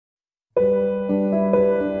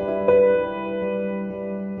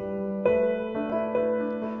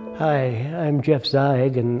Hi, I'm Jeff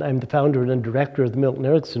Zeig, and I'm the founder and director of the Milton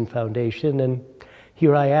Erickson Foundation, and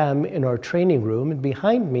here I am in our training room, and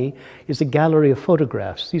behind me is a gallery of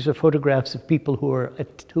photographs. These are photographs of people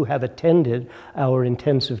who have attended our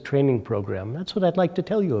intensive training program. That's what I'd like to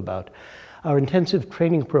tell you about. Our intensive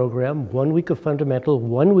training program, 1 week of fundamental,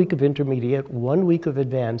 1 week of intermediate, 1 week of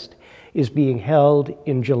advanced, is being held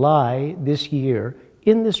in July this year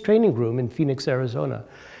in this training room in Phoenix, Arizona.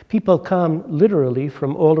 People come literally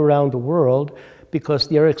from all around the world because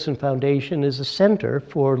the Erickson Foundation is a center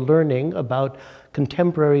for learning about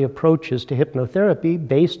contemporary approaches to hypnotherapy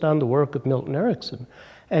based on the work of Milton Erickson.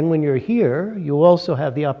 And when you're here, you also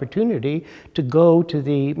have the opportunity to go to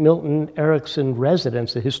the Milton Erickson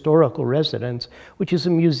residence, the historical residence, which is a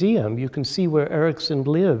museum. You can see where Erickson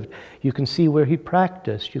lived. You can see where he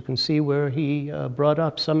practiced. You can see where he brought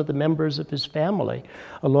up some of the members of his family,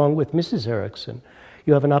 along with Mrs. Erickson.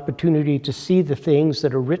 You have an opportunity to see the things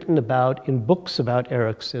that are written about in books about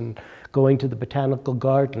Erickson, going to the botanical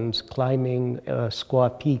gardens, climbing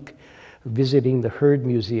Squaw Peak, visiting the Heard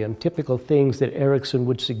Museum, typical things that Erickson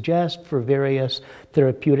would suggest for various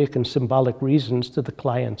therapeutic and symbolic reasons to the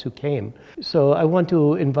clients who came. So I want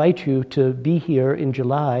to invite you to be here in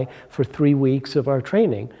July for 3 weeks of our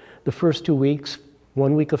training. The first 2 weeks,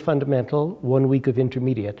 1 week of fundamental, 1 week of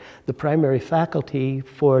intermediate. The primary faculty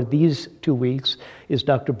for these 2 weeks is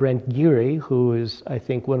Dr. Brent Geary, who is, I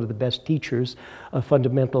think, one of the best teachers of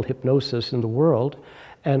fundamental hypnosis in the world,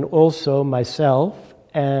 and also myself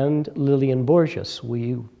and Lilian Borges.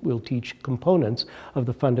 We will teach components of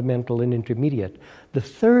the fundamental and intermediate. The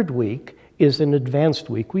third week is an advanced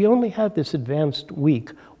week. We only have this advanced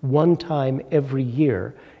week one time every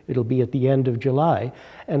year. It'll be at the end of July.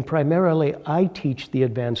 And primarily, I teach the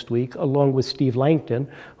advanced week along with Steve Langton,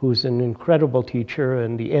 who's an incredible teacher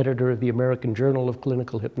and the editor of the American Journal of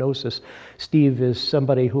Clinical Hypnosis. Steve is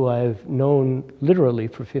somebody who I've known literally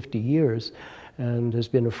for 50 years and has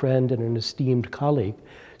been a friend and an esteemed colleague.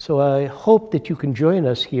 So I hope that you can join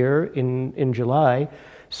us here in July.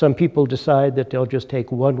 Some people decide that they'll just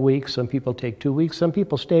take 1 week, some people take 2 weeks, some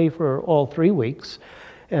people stay for all 3 weeks.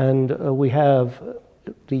 And we have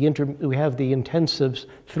the intensives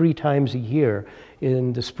 3 times a year,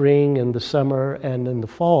 in the spring, in the summer, and in the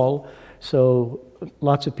fall. So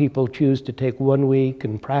lots of people choose to take 1 week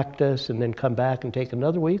and practice and then come back and take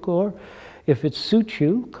another week, or if it suits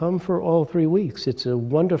you, come for all 3 weeks. It's a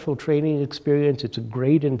wonderful training experience. It's a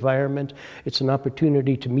great environment. It's an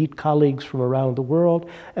opportunity to meet colleagues from around the world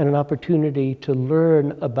and an opportunity to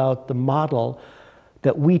learn about the model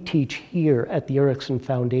that we teach here at the Erickson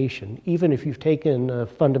Foundation. Even if you've taken a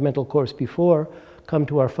fundamental course before, come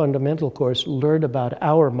to our fundamental course, learn about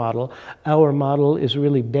our model. Our model is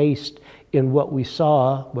really based in what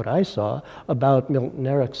I saw about Milton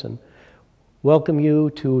Erickson. Welcome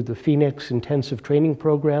you to the Phoenix Intensive Training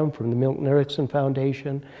Program from the Milton Erickson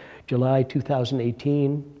Foundation, July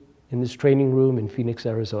 2018, in this training room in Phoenix,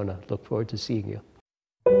 Arizona. Look forward to seeing you.